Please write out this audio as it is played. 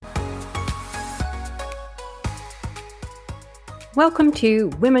Welcome to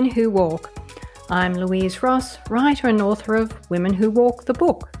Women Who Walk. I'm Louise Ross, writer and author of Women Who Walk the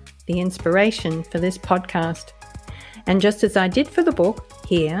book, the inspiration for this podcast. And just as I did for the book,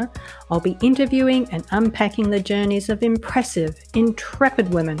 here I'll be interviewing and unpacking the journeys of impressive,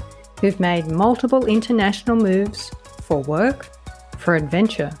 intrepid women who've made multiple international moves for work, for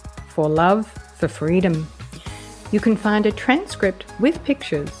adventure, for love, for freedom. You can find a transcript with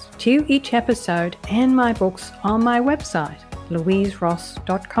pictures to each episode and my books on my website,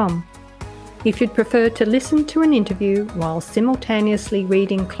 louiseross.com. If you'd prefer to listen to an interview while simultaneously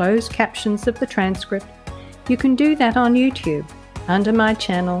reading closed captions of the transcript, you can do that on YouTube under my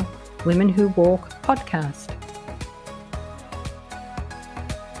channel, Women Who Walk Podcast.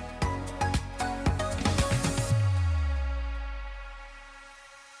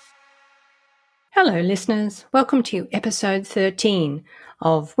 Hello listeners, welcome to episode 13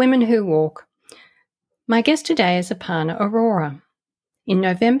 of Women Who Walk. My guest today is Aparna Arora. In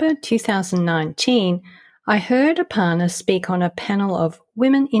November 2019, I heard Aparna speak on a panel of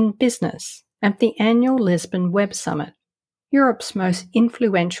Women in Business at the annual Lisbon Web Summit, Europe's most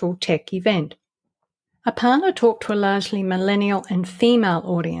influential tech event. Aparna talked to a largely millennial and female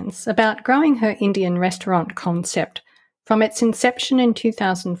audience about growing her Indian restaurant concept from its inception in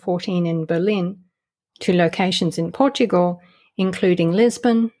 2014 in Berlin to locations in Portugal, including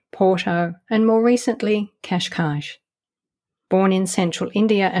Lisbon, Porto, and more recently, Cascais. Born in central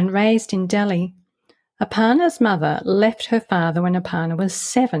India and raised in Delhi, Aparna's mother left her father when Aparna was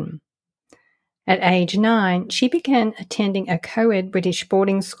 7. At age 9, she began attending a co-ed British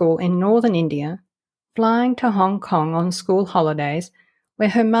boarding school in northern India, flying to Hong Kong on school holidays, where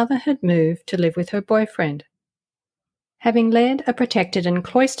her mother had moved to live with her boyfriend. Having led a protected and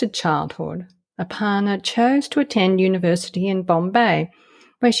cloistered childhood, Aparna chose to attend university in Bombay,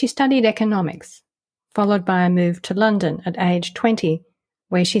 where she studied economics, followed by a move to London at age 20,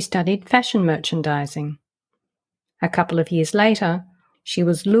 where she studied fashion merchandising. A couple of years later, she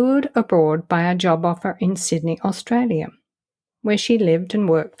was lured abroad by a job offer in Sydney, Australia, where she lived and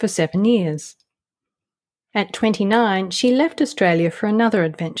worked for 7 years. At 29, she left Australia for another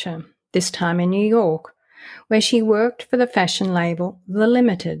adventure, this time in New York, where she worked for the fashion label The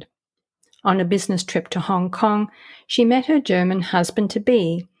Limited. On a business trip to Hong Kong, she met her German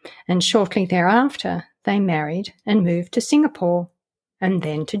husband-to-be, and shortly thereafter they married and moved to Singapore, and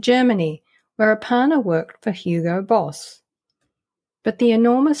then to Germany, where Aparna worked for Hugo Boss. But the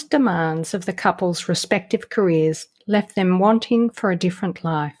enormous demands of the couple's respective careers left them wanting for a different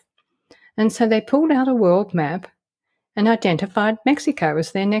life, and so they pulled out a world map and identified Mexico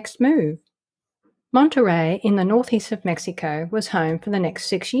as their next move. Monterrey in the northeast of Mexico was home for the next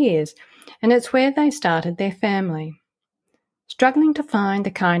 6 years, and it's where they started their family. Struggling to find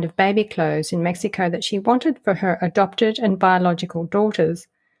the kind of baby clothes in Mexico that she wanted for her adopted and biological daughters,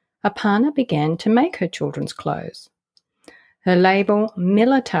 Aparna began to make her children's clothes. Her label,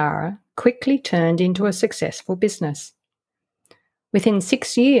 Militara, quickly turned into a successful business. Within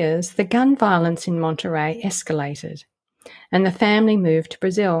 6 years, the gun violence in Monterrey escalated, and the family moved to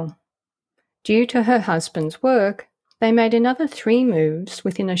Brazil. Due to her husband's work, they made another 3 moves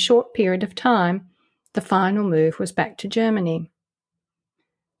within a short period of time. The final move was back to Germany.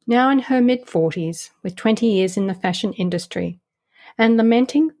 Now in her mid-40s, with 20 years in the fashion industry, and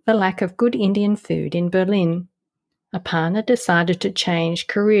lamenting the lack of good Indian food in Berlin, Aparna decided to change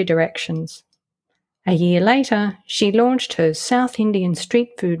career directions. A year later, she launched her South Indian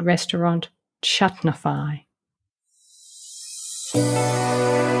street food restaurant, Chutney.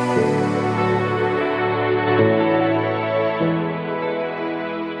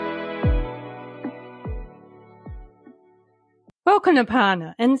 Welcome,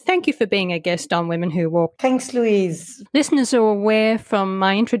 Aparna, and thank you for being a guest on Women Who Walk. Thanks, Louise. Listeners are aware from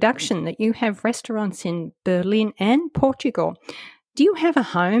my introduction that you have restaurants in Berlin and Portugal. Do you have a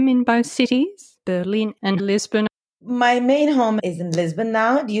home in both cities, Berlin and Lisbon? My main home is in Lisbon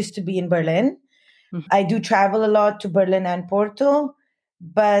now. It used to be in Berlin. Mm-hmm. I do travel a lot to Berlin and Porto,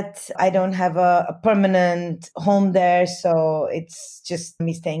 but I don't have a permanent home there. So it's just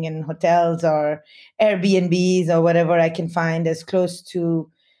me staying in hotels or Airbnbs or whatever I can find as close to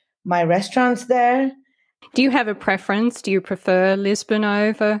my restaurants there. Do you have a preference? Do you prefer Lisbon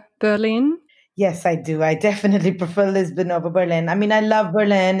over Berlin? Yes, I do. I definitely prefer Lisbon over Berlin. I mean, I love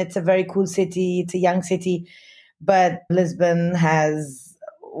Berlin. It's a very cool city. It's a young city. But Lisbon has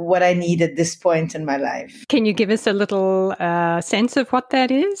what I need at this point in my life. Can you give us a little sense of what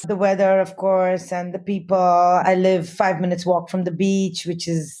that is? The weather, of course, and the people. I live 5 minutes walk from the beach, which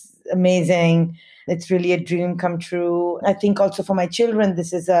is amazing. It's really a dream come true. I think also for my children,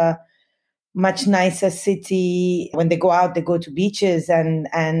 this is a much nicer city. When they go out, they go to beaches and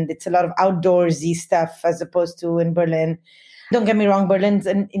it's a lot of outdoorsy stuff as opposed to in Berlin. Don't get me wrong, Berlin's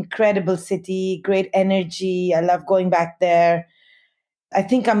an incredible city, great energy. I love going back there. I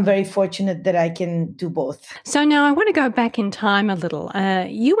think I'm very fortunate that I can do both. So now I want to go back in time a little.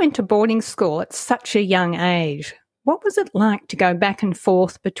 You went to boarding school at such a young age. What was it like to go back and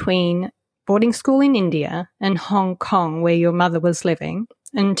forth between boarding school in India and Hong Kong, where your mother was living,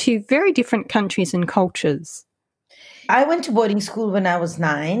 and two very different countries and cultures? I went to boarding school when I was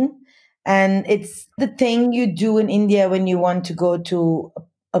 9, and it's the thing you do in India when you want to go to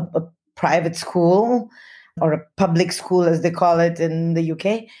a private school or a public school, as they call it in the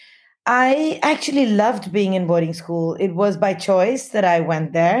UK. I actually loved being in boarding school. It was by choice that I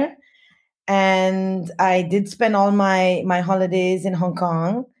went there. And I did spend all my holidays in Hong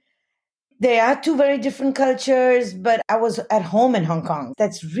Kong. They are two very different cultures, but I was at home in Hong Kong.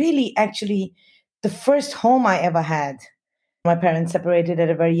 That's really actually the first home I ever had. My parents separated at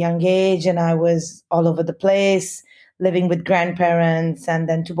a very young age, and I was all over the place, living with grandparents and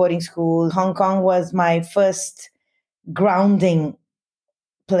then to boarding school. Hong Kong was my first grounding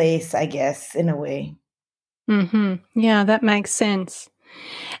place, I guess, in a way. Mm-hmm. Yeah, that makes sense.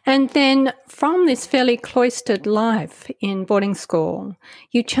 And then from this fairly cloistered life in boarding school,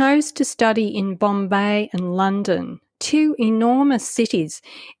 you chose to study in Bombay and London, two enormous cities.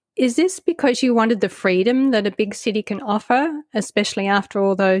 Is this because you wanted the freedom that a big city can offer, especially after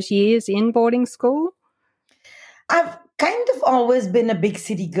all those years in boarding school? I've kind of always been a big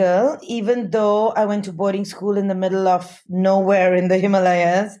city girl, even though I went to boarding school in the middle of nowhere in the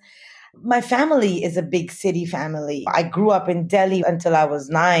Himalayas. My family is a big city family. I grew up in Delhi until I was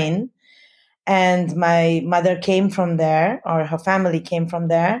 9, and my mother came from there, or her family came from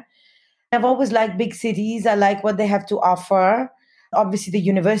there. I've always liked big cities. I like what they have to offer. Obviously, the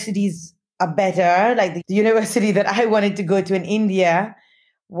universities are better. Like the university that I wanted to go to in India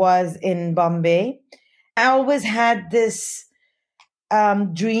was in Bombay. I always had this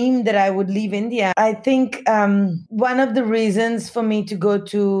dream that I would leave India. I think one of the reasons for me to go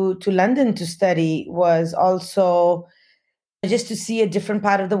to London to study was also just to see a different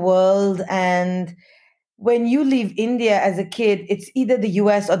part of the world. And when you leave India as a kid, it's either the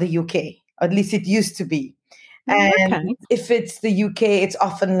US or the UK, or at least it used to be. And Okay. if it's the UK, it's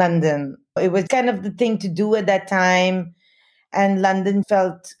often London. It was kind of the thing to do at that time. And London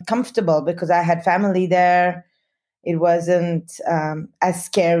felt comfortable because I had family there. It wasn't as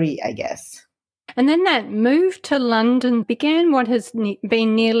scary, I guess. And then that move to London began what has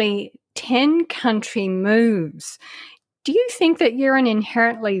been nearly 10 country moves. Do you think that you're an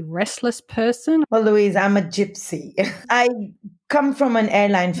inherently restless person? Well, Louise, I'm a gypsy. I come from an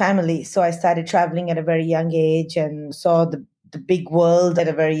airline family, so I started traveling at a very young age and saw the big world at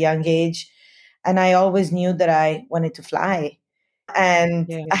a very young age. And I always knew that I wanted to fly. And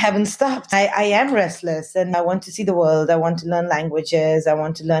Yeah. I haven't stopped. I am restless and I want to see the world. I want to learn languages. I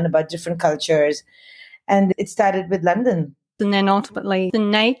want to learn about different cultures. And it started with London. And then ultimately, the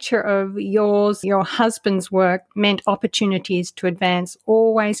nature of your husband's work meant opportunities to advance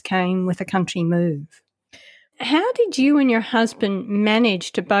always came with a country move. How did you and your husband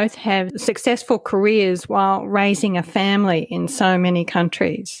manage to both have successful careers while raising a family in so many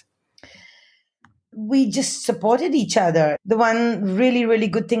countries? We just supported each other. The one really, really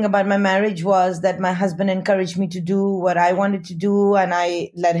good thing about my marriage was that my husband encouraged me to do what I wanted to do, and I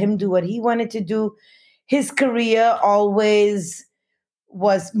let him do what he wanted to do. His career always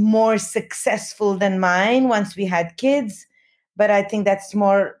was more successful than mine once we had kids, but I think that's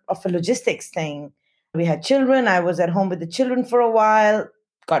more of a logistics thing. We had children. I was at home with the children for a while,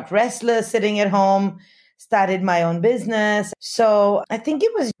 got restless sitting at home, started my own business. So I think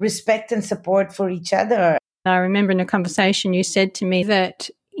it was respect and support for each other. I remember in a conversation you said to me that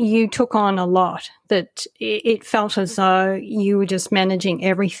you took on a lot, that it felt as though you were just managing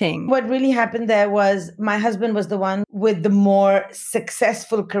everything. What really happened there was my husband was the one with the more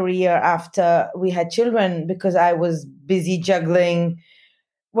successful career after we had children, because I was busy juggling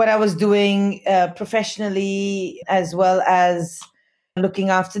what I was doing professionally, as well as looking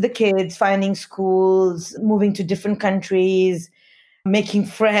after the kids, finding schools, moving to different countries, making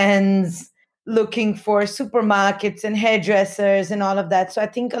friends, looking for supermarkets and hairdressers and all of that. So I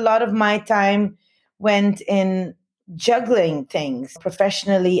think a lot of my time went in juggling things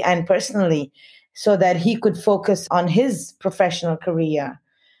professionally and personally so that he could focus on his professional career.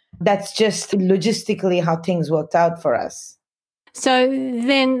 That's just logistically how things worked out for us. So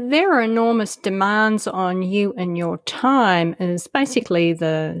then there are enormous demands on you and your time as basically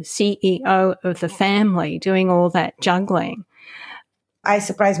the CEO of the family doing all that juggling. I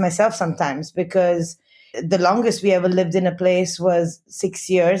surprise myself sometimes because the longest we ever lived in a place was 6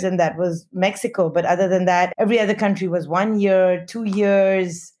 years, and that was Mexico. But other than that, every other country was 1 year, 2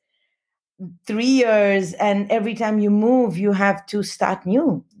 years, 3 years. And every time you move, you have to start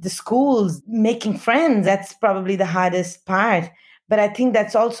new. The schools, making friends, that's probably the hardest part. But I think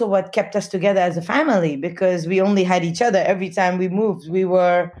that's also what kept us together as a family, because we only had each other. Every time we moved, we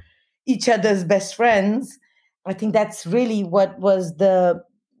were each other's best friends. I think that's really what was the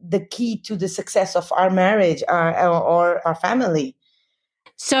key to the success of our marriage, or our family.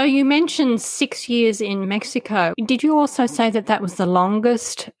 So you mentioned 6 years in Mexico. Did you also say that that was the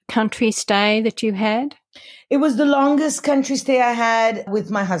longest country stay that you had? It was the longest country stay I had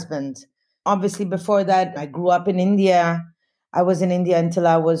with my husband. Obviously, before that, I grew up in India. I was in India until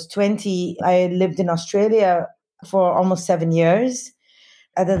I was 20. I lived in Australia for almost 7 years.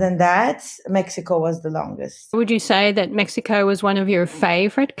 Other than that, Mexico was the longest. Would you say that Mexico was one of your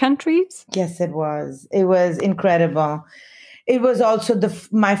favorite countries? Yes, it was. It was incredible. It was also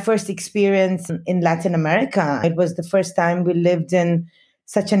my first experience in Latin America. It was the first time we lived in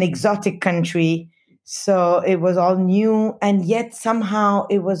such an exotic country. So it was all new, and yet somehow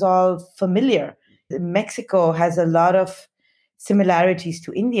it was all familiar. Mexico has a lot of similarities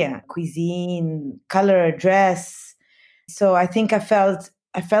to India: cuisine, color, dress. So I think I felt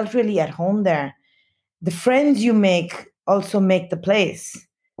really at home there. The friends you make also make the place.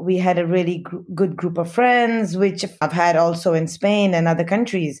 We had a really good group of friends, which I've had also in Spain and other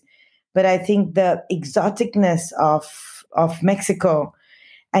countries. But I think the exoticness of Mexico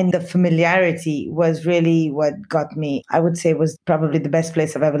and the familiarity was really what got me. I would say it was probably the best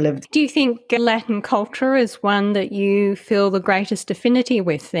place I've ever lived. Do you think Latin culture is one that you feel the greatest affinity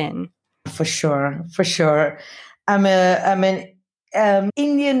with then? For sure, for sure. I'm an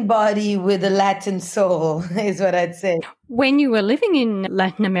Indian body with a Latin soul, is what I'd say. When you were living in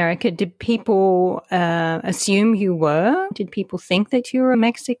Latin America, did people assume you were? Did people think that you were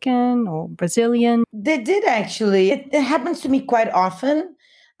Mexican or Brazilian? They did, actually. It happens to me quite often.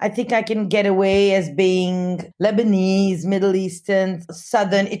 I think I can get away as being Lebanese, Middle Eastern,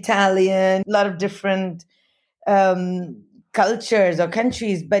 Southern Italian, a lot of different cultures or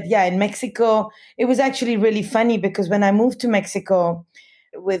countries. But yeah, in Mexico, it was actually really funny because when I moved to Mexico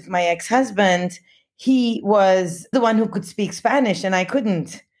with my ex-husband, he was the one who could speak Spanish and I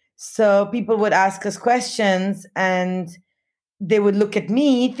couldn't. So people would ask us questions and they would look at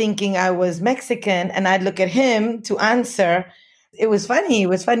me thinking I was Mexican and I'd look at him to answer. It was funny. It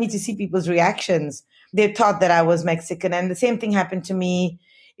was funny to see people's reactions. They thought that I was Mexican. And the same thing happened to me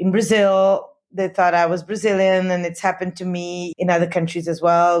in Brazil. They thought I was Brazilian, and it's happened to me in other countries as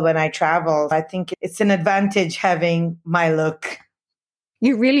well when I travel. I think it's an advantage having my look.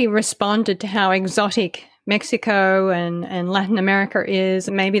 You really responded to how exotic Mexico and Latin America is.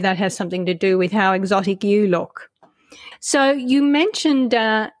 Maybe that has something to do with how exotic you look. So you mentioned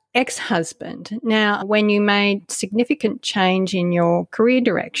ex-husband. Now, when you made significant change in your career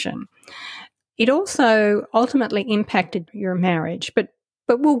direction, it also ultimately impacted your marriage, but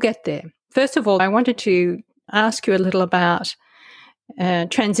we'll get there. First of all, I wanted to ask you a little about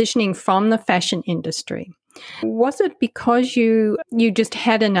transitioning from the fashion industry. Was it because you just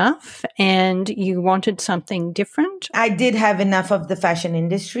had enough and you wanted something different? I did have enough of the fashion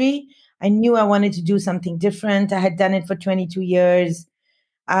industry. I knew I wanted to do something different. I had done it for 22 years.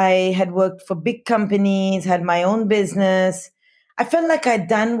 I had worked for big companies, had my own business. I felt like I'd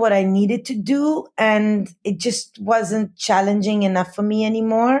done what I needed to do, and it just wasn't challenging enough for me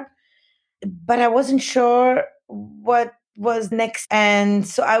anymore. But I wasn't sure what was next. And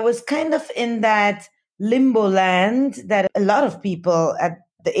so I was kind of in that limbo land that a lot of people at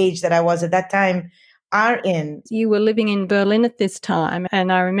the age that I was at that time are in. You were living in Berlin at this time,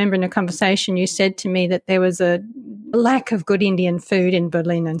 and I remember in a conversation you said to me that there was a lack of good Indian food in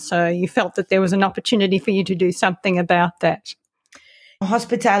Berlin, and so you felt that there was an opportunity for you to do something about that.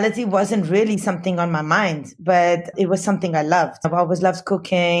 Hospitality wasn't really something on my mind, but it was something I loved. I've always loved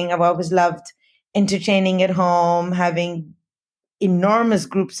cooking. I've always loved entertaining at home, having enormous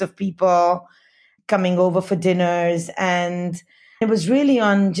groups of people coming over for dinners. And it was really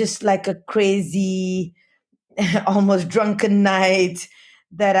on just like a crazy, almost drunken night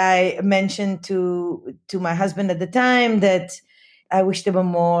that I mentioned to my husband at the time that I wish there were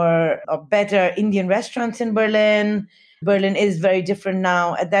more or better Indian restaurants in Berlin. Berlin is very different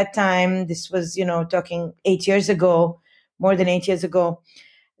now. At that time, this was, talking 8 years ago, more than 8 years ago,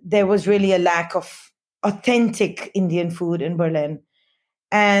 there was really a lack of authentic Indian food in Berlin.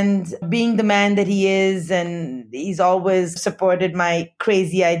 And being the man that he is, and he's always supported my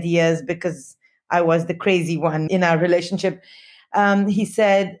crazy ideas because I was the crazy one in our relationship. He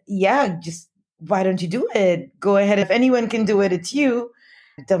said, yeah, just why don't you do it? Go ahead. If anyone can do it, it's you.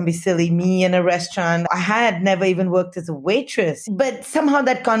 Don't be silly. Me in a restaurant. I had never even worked as a waitress, but somehow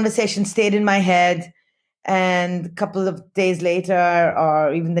that conversation stayed in my head. And a couple of days later,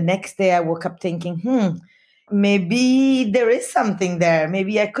 or even the next day, I woke up thinking, maybe there is something there.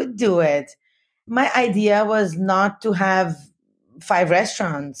 Maybe I could do it. My idea was not to have 5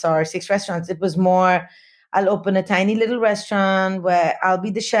 restaurants or 6 restaurants. It was more, I'll open a tiny little restaurant where I'll be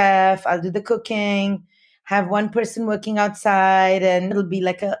the chef, I'll do the cooking, have one person working outside, and it'll be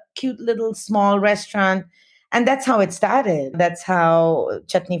like a cute little small restaurant. And that's how it started. That's how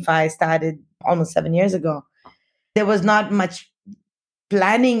Chutneyfy started almost 7 years ago. There was not much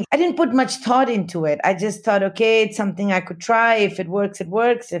planning. I didn't put much thought into it. I just thought, okay, it's something I could try. If it works, it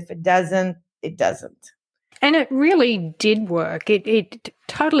works. If it doesn't, it doesn't. And it really did work. It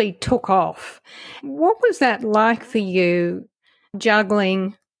totally took off. What was that like for you,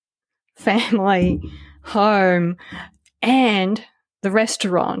 juggling family, home, and the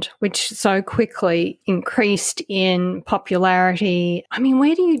restaurant, which so quickly increased in popularity? I mean,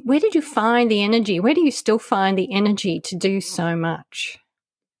 where did you find the energy? Where do you still find the energy to do so much?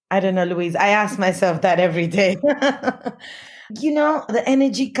 I don't know, Louise. I ask myself that every day. The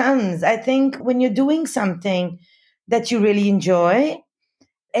energy comes. I think when you're doing something that you really enjoy,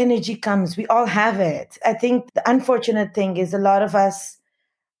 energy comes. We all have it. I think the unfortunate thing is a lot of us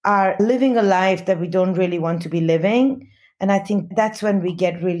are living a life that we don't really want to be living. And I think that's when we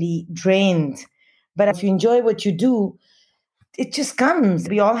get really drained. But if you enjoy what you do, it just comes.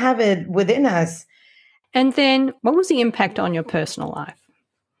 We all have it within us. And then what was the impact on your personal life?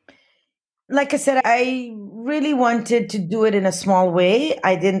 Like I said, I really wanted to do it in a small way.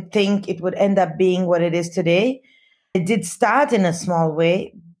 I didn't think it would end up being what it is today. It did start in a small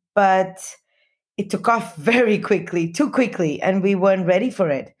way, but it took off very quickly, too quickly, and we weren't ready for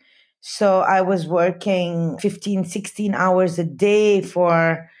it. So I was working 15, 16 hours a day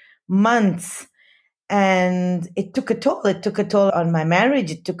for months, and it took a toll. It took a toll on my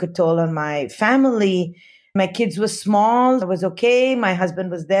marriage. It took a toll on my family. My kids were small. I was okay. My husband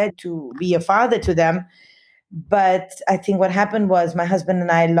was there to be a father to them. But I think what happened was my husband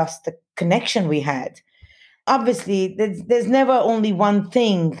and I lost the connection we had. Obviously, there's never only one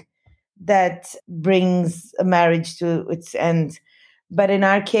thing that brings a marriage to its end. But in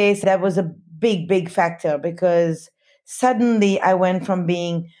our case, that was a big, big factor because suddenly I went from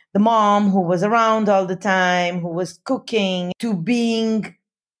being the mom who was around all the time, who was cooking, to being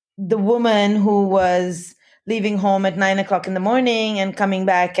the woman who was leaving home at 9 o'clock in the morning and coming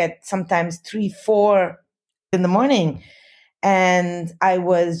back at sometimes 3, 4 in the morning. And I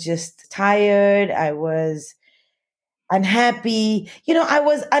was just tired. I was unhappy. I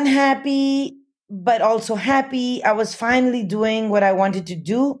was unhappy, but also happy. I was finally doing what I wanted to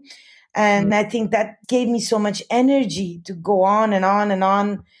do. And I think that gave me so much energy to go on and on and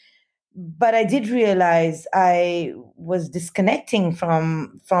on. But I did realize I was disconnecting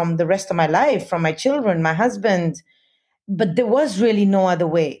from the rest of my life, from my children, my husband. But there was really no other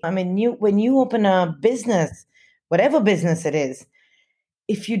way. I mean, when you open a business, whatever business it is,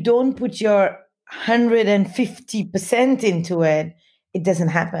 if you don't put your 150% into it, it doesn't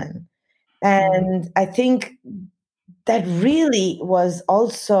happen. And I think that really was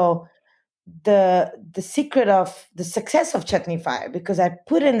also the secret of the success of Chutneyfy, because I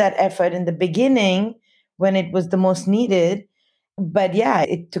put in that effort in the beginning when it was the most needed. But yeah,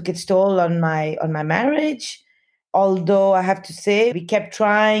 it took its toll on my marriage. Although I have to say, we kept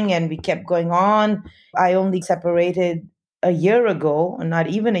trying and we kept going on. I only separated a year ago, or not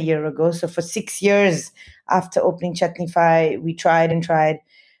even a year ago. So for 6 years after opening Chutneyfy, we tried and tried,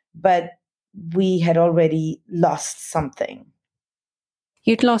 but we had already lost something.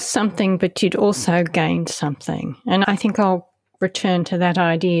 You'd lost something, but you'd also gained something. And I think I'll return to that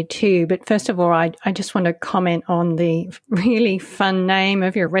idea too. But first of all, I just want to comment on the really fun name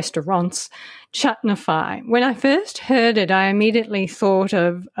of your restaurants, Chutneyfy. When I first heard it, I immediately thought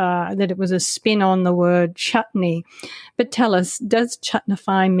of that it was a spin on the word chutney. But tell us, does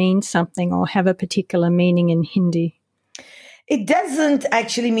Chutneyfy mean something or have a particular meaning in Hindi? It doesn't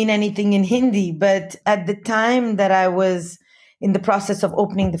actually mean anything in Hindi, but at the time that I was in the process of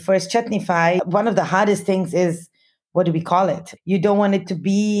opening the first Chutneyfy, one of the hardest things is, what do we call it? You don't want it to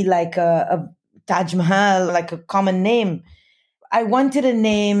be like a Taj Mahal, like a common name. I wanted a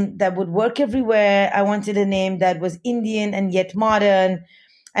name that would work everywhere. I wanted a name that was Indian and yet modern.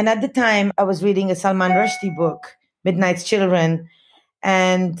 And at the time, I was reading a Salman Rushdie book, Midnight's Children,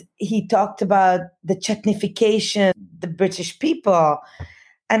 and he talked about the chutneyfication, the British people.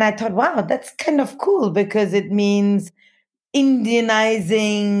 And I thought, wow, that's kind of cool because it means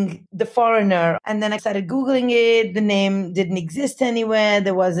Indianizing the foreigner. And then I started Googling it. The name didn't exist anywhere.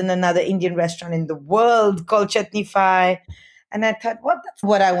 There wasn't another Indian restaurant in the world called Chutney-Fi. And I thought, well, that's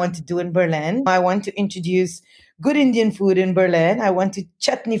what I want to do in Berlin. I want to introduce good Indian food in Berlin. I want to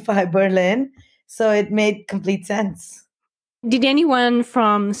Chutney-Fi Berlin. So it made complete sense. Did anyone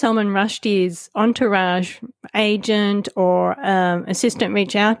from Salman Rushdie's entourage, agent or assistant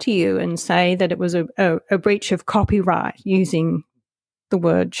reach out to you and say that it was a breach of copyright using the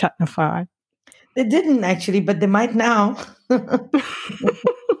word Chutney-Fi? They didn't actually, but they might now.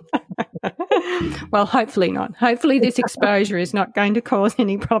 Well, hopefully not. Hopefully this exposure is not going to cause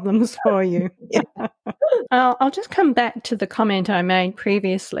any problems for you. Yeah. I'll just come back to the comment I made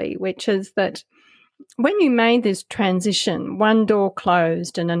previously, which is that when you made this transition, one door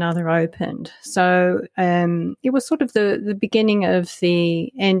closed and another opened. So it was sort of the beginning of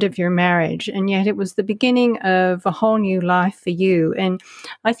the end of your marriage, and yet it was the beginning of a whole new life for you. And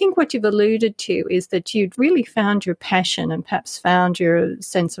I think what you've alluded to is that you'd really found your passion and perhaps found your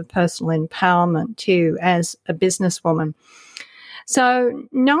sense of personal empowerment too as a businesswoman. So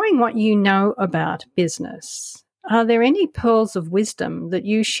knowing what you know about business, are there any pearls of wisdom that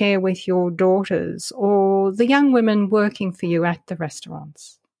you share with your daughters or the young women working for you at the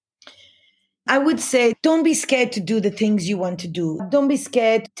restaurants? I would say don't be scared to do the things you want to do. Don't be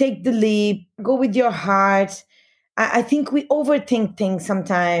scared. Take the leap. Go with your heart. I think we overthink things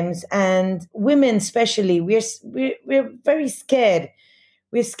sometimes, and women especially, we're very scared.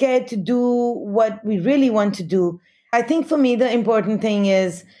 We're scared to do what we really want to do. I think for me, the important thing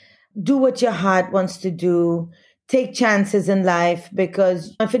is do what your heart wants to do. Take chances in life,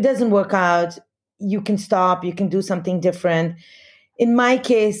 because if it doesn't work out, you can stop, you can do something different. In my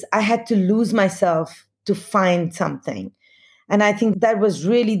case, I had to lose myself to find something. And I think that was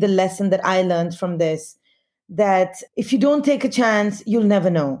really the lesson that I learned from this, that if you don't take a chance, you'll never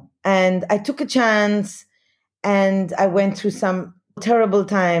know. And I took a chance and I went through some terrible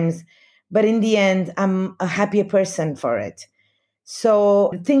times, but in the end, I'm a happier person for it.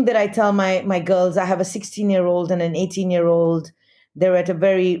 So the thing that I tell my girls, I have a 16-year-old and an 18-year-old. They're at a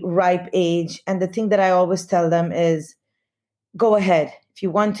very ripe age. And the thing that I always tell them is, go ahead. If you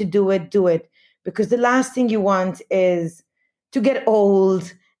want to do it, do it. Because the last thing you want is to get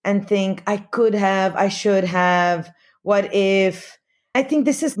old and think, I could have, I should have, what if? I think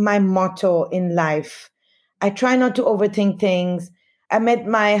this is my motto in life. I try not to overthink things. I met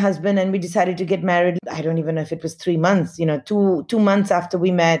my husband and we decided to get married. I don't even know if it was 3 months, two months after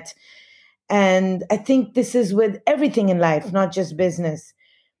we met. And I think this is with everything in life, not just business.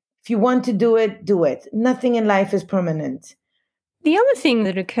 If you want to do it, do it. Nothing in life is permanent. The other thing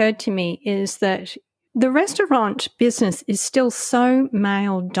that occurred to me is that the restaurant business is still so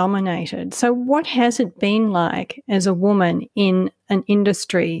male dominated. So what has it been like as a woman in an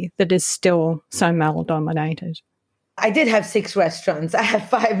industry that is still so male dominated? I did have 6 restaurants. I have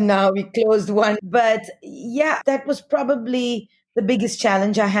 5 now. We closed one. But yeah, that was probably the biggest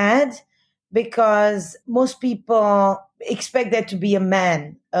challenge I had, because most people expect there to be a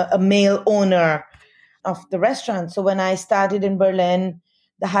man, a male owner of the restaurant. So when I started in Berlin,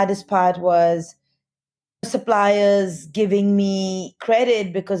 the hardest part was suppliers giving me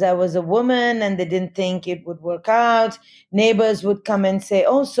credit because I was a woman and they didn't think it would work out. Neighbors would come and say,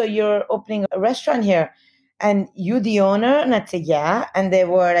 oh, so you're opening a restaurant here and you the owner? And I'd say, yeah. And they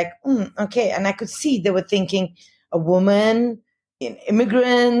were like, okay. And I could see they were thinking a woman, an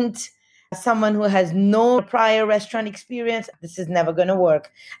immigrant, someone who has no prior restaurant experience. This is never going to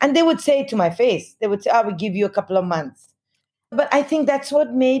work. And they would say to my face, they would say, I will give you a couple of months. But I think that's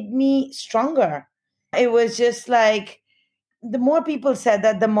what made me stronger. It was just like, the more people said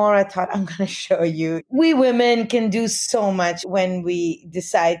that, the more I thought, I'm going to show you. We women can do so much when we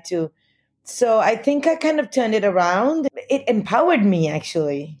decide to. So I think I kind of turned it around. It empowered me,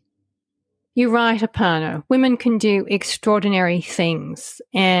 actually. You're right, Aparna. Women can do extraordinary things,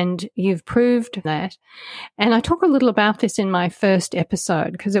 and you've proved that. And I talk a little about this in my first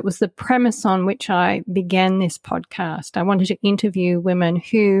episode because it was the premise on which I began this podcast. I wanted to interview women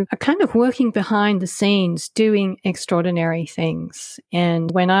who are kind of working behind the scenes doing extraordinary things.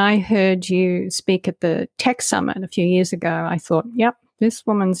 And when I heard you speak at the Tech Summit a few years ago, I thought, yep, this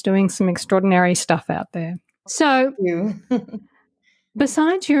woman's doing some extraordinary stuff out there. So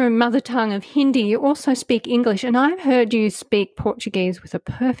besides your mother tongue of Hindi, you also speak English, and I've heard you speak Portuguese with a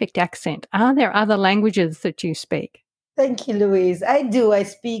perfect accent. Are there other languages that you speak? Thank you, Louise. I do. I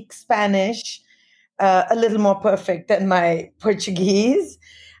speak Spanish, a little more perfect than my Portuguese.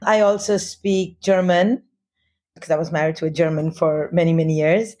 I also speak German because I was married to a German for many, many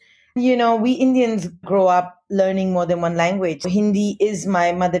years. We Indians grow up learning more than one language. Hindi is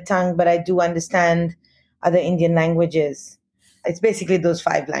my mother tongue, but I do understand other Indian languages. It's basically those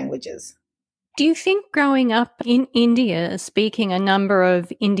 5 languages. Do you think growing up in India, speaking a number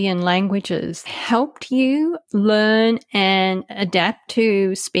of Indian languages, helped you learn and adapt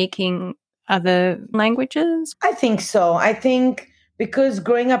to speaking other languages? I think so. I think because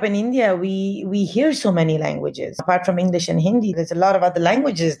growing up in India, we hear so many languages. Apart from English and Hindi, there's a lot of other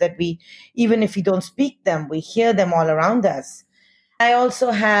languages that we, even if we don't speak them, we hear them all around us. I also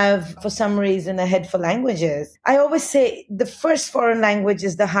have, for some reason, a head for languages. I always say the first foreign language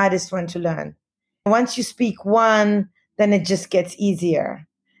is the hardest one to learn. Once you speak one, then it just gets easier.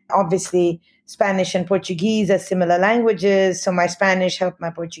 Obviously, Spanish and Portuguese are similar languages, so my Spanish helped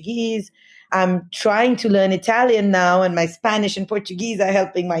my Portuguese. I'm trying to learn Italian now, and my Spanish and Portuguese are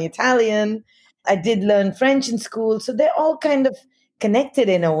helping my Italian. I did learn French in school, so they're all kind of connected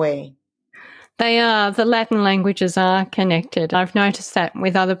in a way. They are. The Latin languages are connected. I've noticed that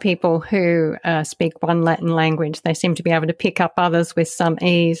with other people who speak one Latin language, they seem to be able to pick up others with some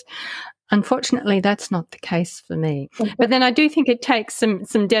ease. Unfortunately, that's not the case for me. But then I do think it takes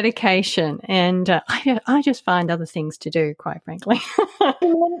some dedication, and I just find other things to do, quite frankly.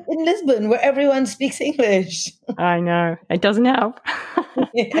 In Lisbon, where everyone speaks English. I know. It doesn't help.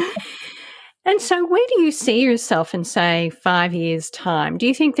 Yeah. And so where do you see yourself in, say, 5 years' time? Do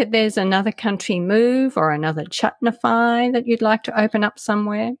you think that there's another country move or another Chutnify that you'd like to open up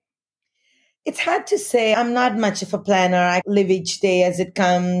somewhere? It's hard to say. I'm not much of a planner. I live each day as it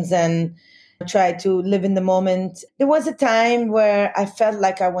comes and try to live in the moment. There was a time where I felt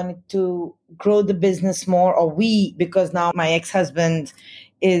like I wanted to grow the business more, or because now my ex-husband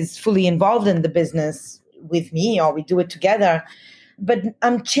is fully involved in the business with me, or we do it together. But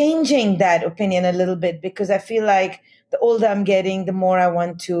I'm changing that opinion a little bit because I feel like the older I'm getting, the more I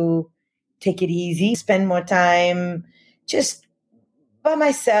want to take it easy, spend more time just by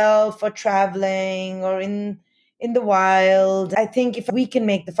myself or traveling or in the wild. I think if we can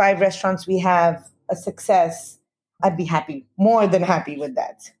make the 5 restaurants we have a success, I'd be happy, more than happy with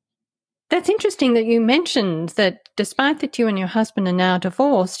that. That's interesting that you mentioned that despite that you and your husband are now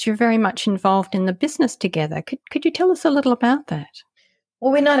divorced, you're very much involved in the business together. Could you tell us a little about that?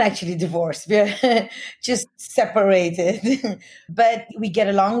 Well, we're not actually divorced. We're just separated. But we get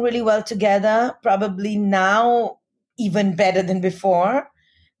along really well together, probably now even better than before.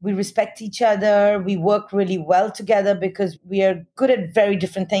 We respect each other. We work really well together because we are good at very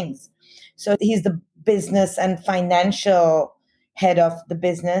different things. So he's the business and financial head of the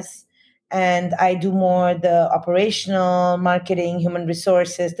business. And I do more the operational, marketing, human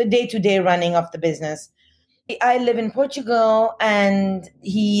resources, the day-to-day running of the business. I live in Portugal and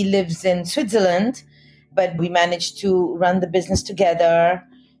he lives in Switzerland, but we managed to run the business together,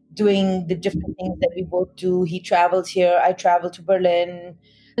 doing the different things that we both do. He travels here, I travel to Berlin.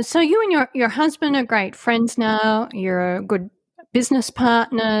 So you and your husband are great friends now. You're good business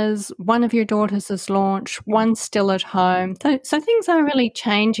partners. One of your daughters has launched, one's still at home. So things are really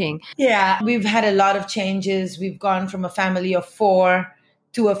changing. Yeah, we've had a lot of changes. We've gone from a family of 4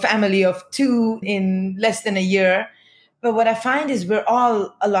 to a family of 2 in less than a year. But what I find is we're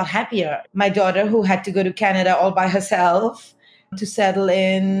all a lot happier. My daughter, who had to go to Canada all by herself to settle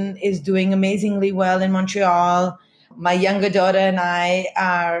in, is doing amazingly well in Montreal. My younger daughter and I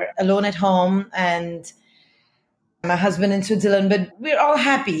are alone at home, and my husband in Switzerland, but we're all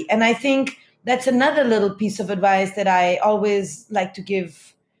happy. And I think that's another little piece of advice that I always like to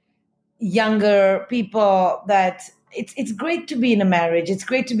give younger people, that it's great to be in a marriage. It's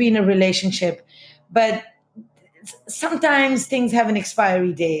great to be in a relationship, but sometimes things have an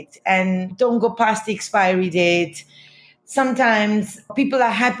expiry date, and don't go past the expiry date. Sometimes people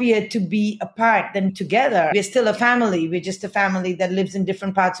are happier to be apart than together. We're still a family. We're just a family that lives in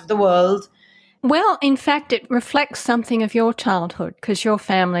different parts of the world. Well, in fact, it reflects something of your childhood because your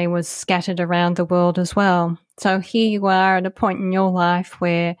family was scattered around the world as well. So here you are at a point in your life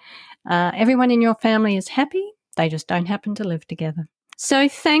where everyone in your family is happy. They just don't happen to live together. So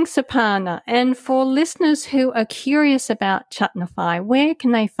thanks, Aparna. And for listeners who are curious about Chutnify, where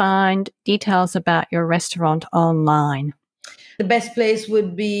can they find details about your restaurant online? The best place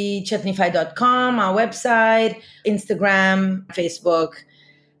would be chutnify.com, our website, Instagram, Facebook.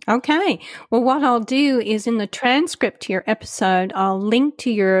 Okay. Well, what I'll do is in the transcript to your episode, I'll link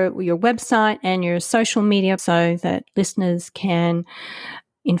to your website and your social media so that listeners can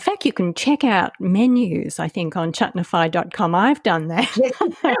In fact, you can check out menus, I think, on chutnify.com. I've done that. Yes,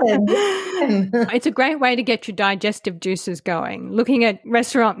 you can. It's a great way to get your digestive juices going, looking at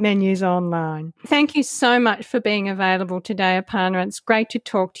restaurant menus online. Thank you so much for being available today, Aparna. It's great to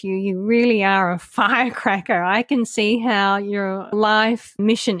talk to you. You really are a firecracker. I can see how your life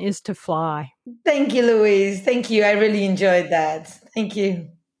mission is to fly. Thank you, Louise. Thank you. I really enjoyed that. Thank you.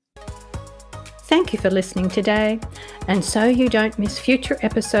 Thank you for listening today. And so you don't miss future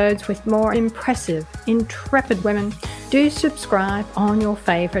episodes with more impressive, intrepid women, do subscribe on your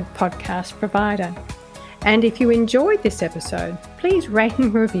favourite podcast provider. And if you enjoyed this episode, please rate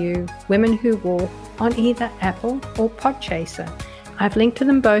and review Women Who Walk on either Apple or Podchaser. I've linked to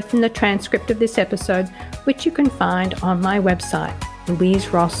them both in the transcript of this episode, which you can find on my website,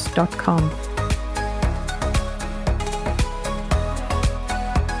 louiseross.com.